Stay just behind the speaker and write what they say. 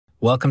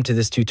Welcome to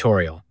this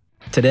tutorial.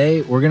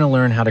 Today, we're going to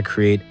learn how to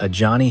create a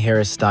Johnny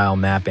Harris style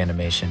map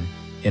animation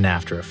in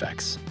After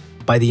Effects.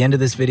 By the end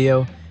of this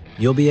video,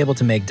 you'll be able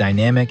to make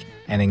dynamic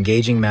and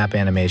engaging map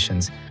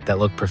animations that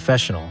look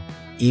professional,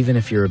 even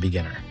if you're a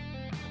beginner.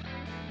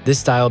 This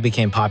style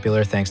became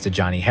popular thanks to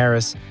Johnny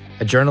Harris,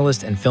 a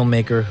journalist and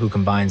filmmaker who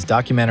combines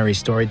documentary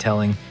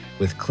storytelling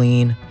with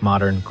clean,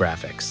 modern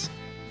graphics.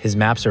 His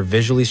maps are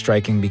visually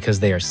striking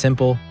because they are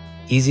simple,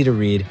 easy to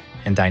read,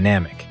 and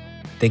dynamic.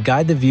 They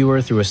guide the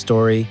viewer through a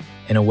story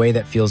in a way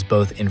that feels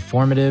both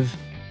informative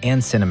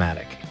and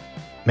cinematic.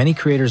 Many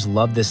creators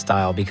love this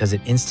style because it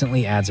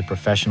instantly adds a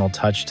professional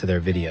touch to their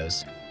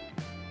videos.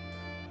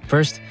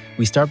 First,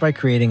 we start by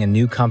creating a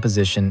new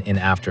composition in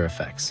After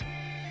Effects.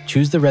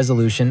 Choose the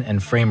resolution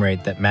and frame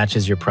rate that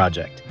matches your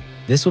project.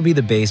 This will be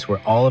the base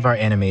where all of our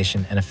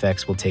animation and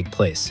effects will take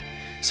place,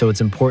 so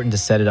it's important to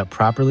set it up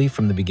properly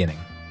from the beginning.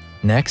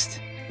 Next,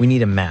 we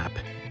need a map.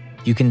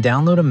 You can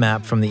download a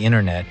map from the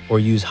internet or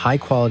use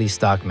high-quality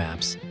stock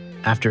maps.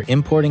 After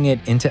importing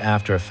it into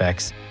After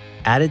Effects,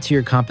 add it to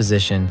your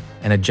composition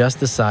and adjust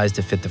the size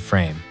to fit the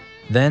frame.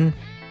 Then,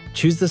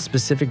 choose the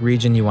specific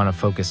region you want to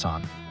focus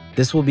on.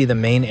 This will be the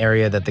main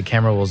area that the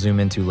camera will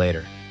zoom into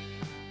later.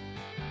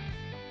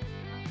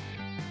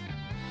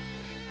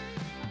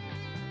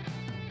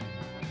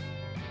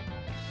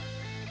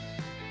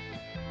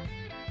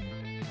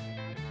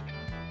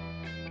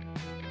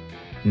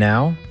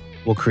 Now,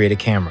 we'll create a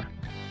camera.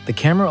 The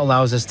camera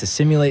allows us to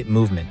simulate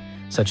movement,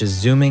 such as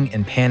zooming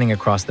and panning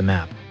across the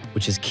map,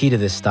 which is key to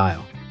this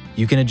style.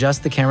 You can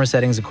adjust the camera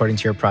settings according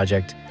to your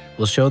project.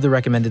 We'll show the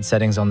recommended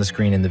settings on the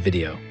screen in the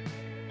video.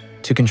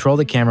 To control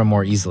the camera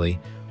more easily,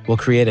 we'll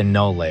create a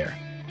null layer.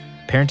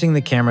 Parenting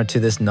the camera to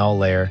this null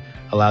layer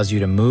allows you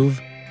to move,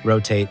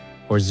 rotate,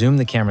 or zoom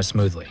the camera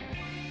smoothly.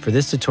 For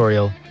this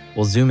tutorial,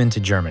 we'll zoom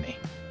into Germany.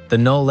 The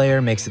null layer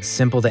makes it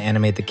simple to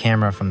animate the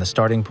camera from the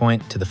starting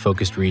point to the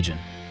focused region.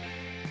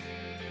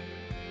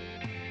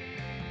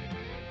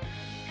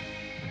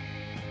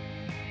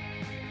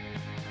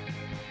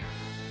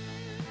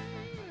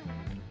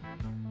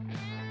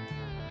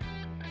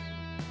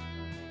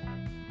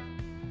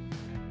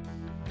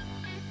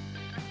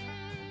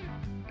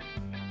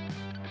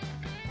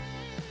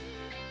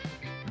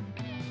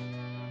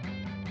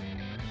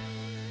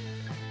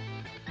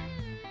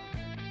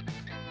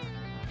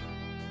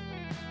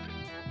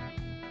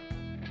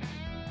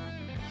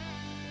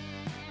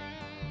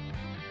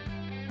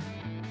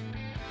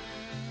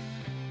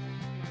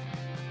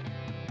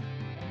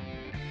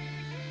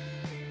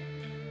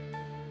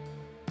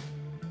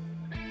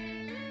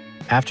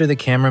 After the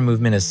camera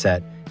movement is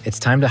set, it's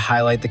time to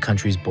highlight the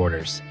country's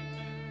borders.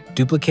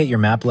 Duplicate your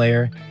map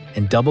layer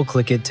and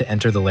double-click it to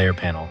enter the layer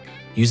panel.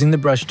 Using the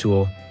brush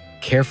tool,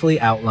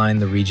 carefully outline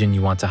the region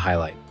you want to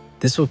highlight.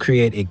 This will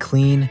create a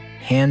clean,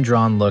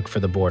 hand-drawn look for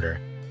the border,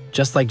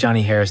 just like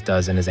Johnny Harris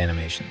does in his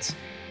animations.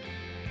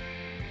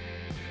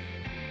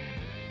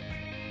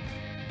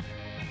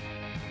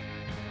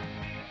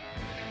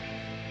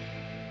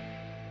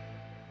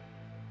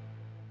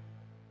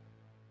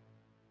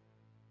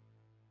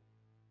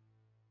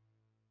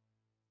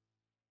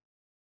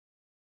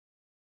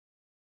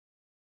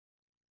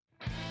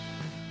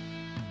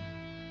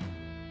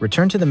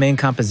 Return to the main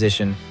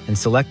composition and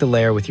select the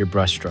layer with your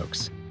brush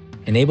strokes.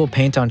 Enable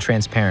Paint on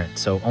Transparent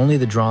so only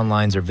the drawn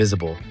lines are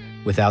visible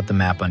without the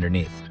map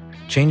underneath.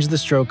 Change the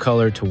stroke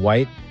color to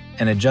white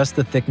and adjust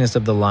the thickness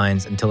of the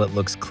lines until it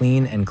looks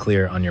clean and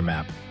clear on your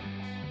map.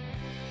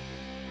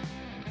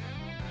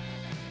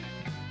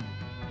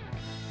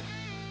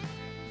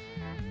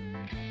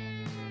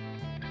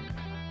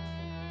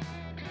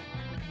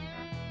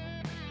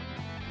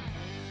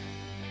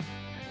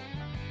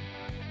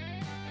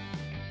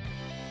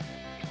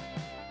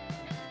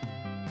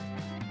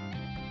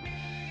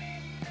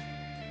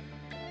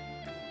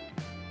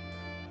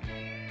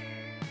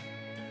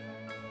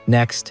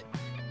 Next,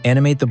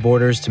 animate the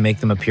borders to make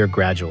them appear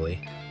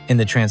gradually. In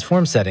the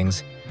transform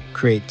settings,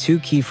 create two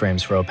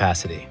keyframes for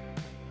opacity.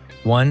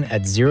 One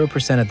at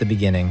 0% at the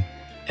beginning,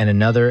 and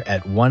another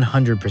at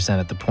 100%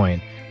 at the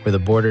point where the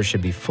border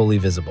should be fully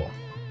visible.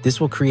 This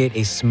will create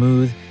a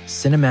smooth,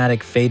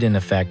 cinematic fade-in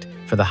effect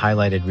for the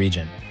highlighted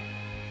region.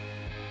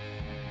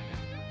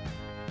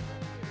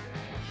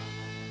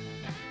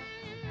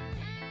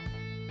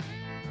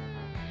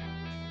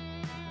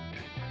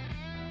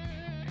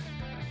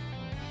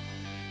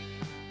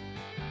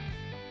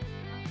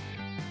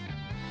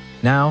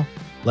 Now,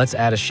 let's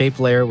add a shape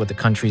layer with the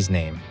country's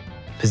name.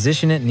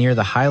 Position it near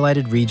the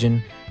highlighted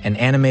region and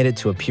animate it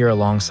to appear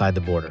alongside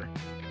the border.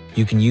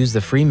 You can use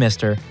the free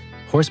Mr.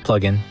 Horse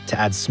plugin to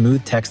add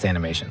smooth text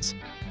animations,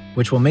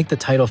 which will make the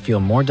title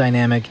feel more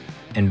dynamic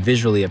and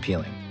visually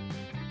appealing.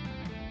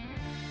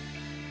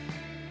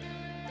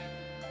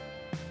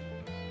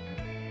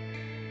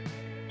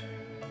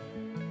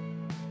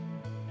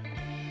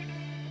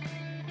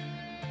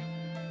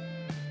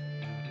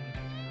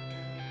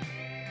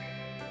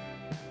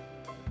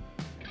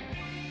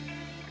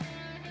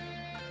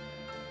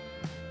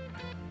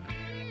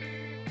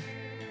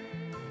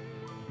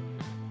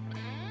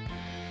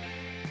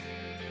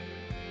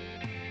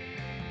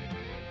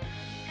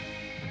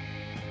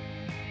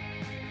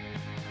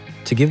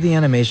 To give the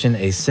animation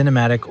a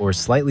cinematic or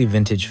slightly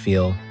vintage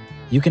feel,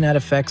 you can add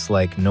effects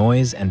like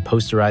noise and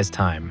posterize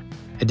time.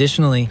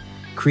 Additionally,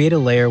 create a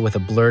layer with a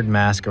blurred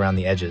mask around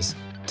the edges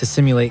to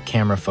simulate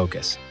camera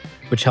focus,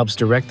 which helps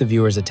direct the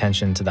viewer's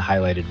attention to the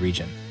highlighted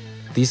region.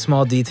 These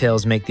small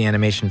details make the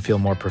animation feel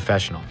more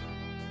professional.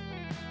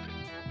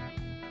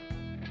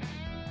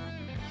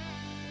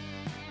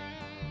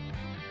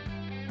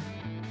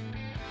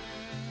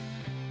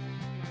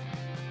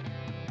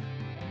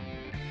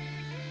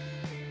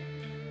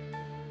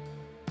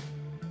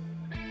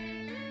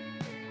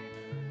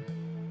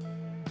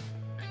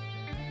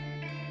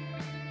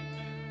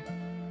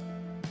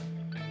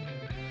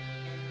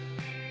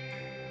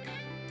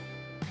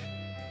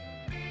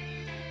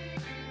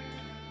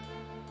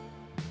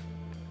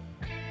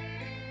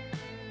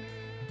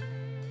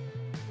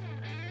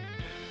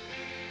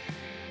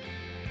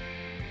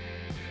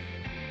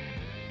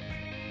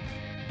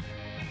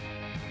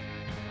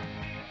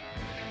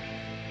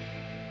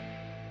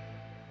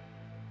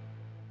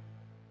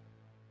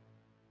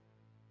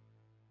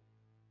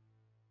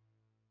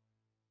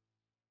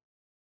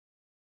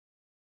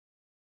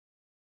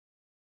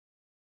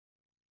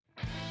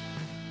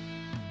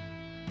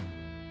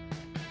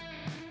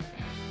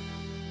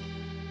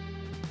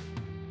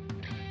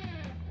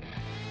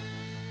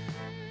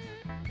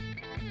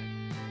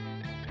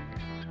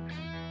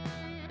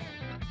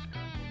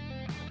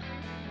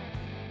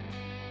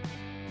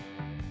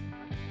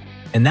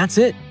 And that's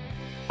it!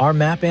 Our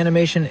map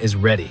animation is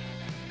ready.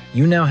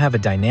 You now have a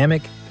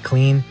dynamic,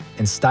 clean,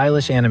 and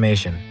stylish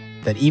animation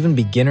that even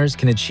beginners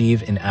can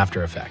achieve in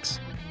After Effects.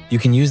 You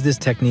can use this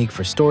technique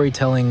for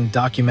storytelling,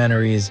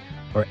 documentaries,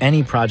 or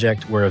any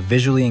project where a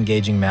visually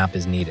engaging map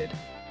is needed.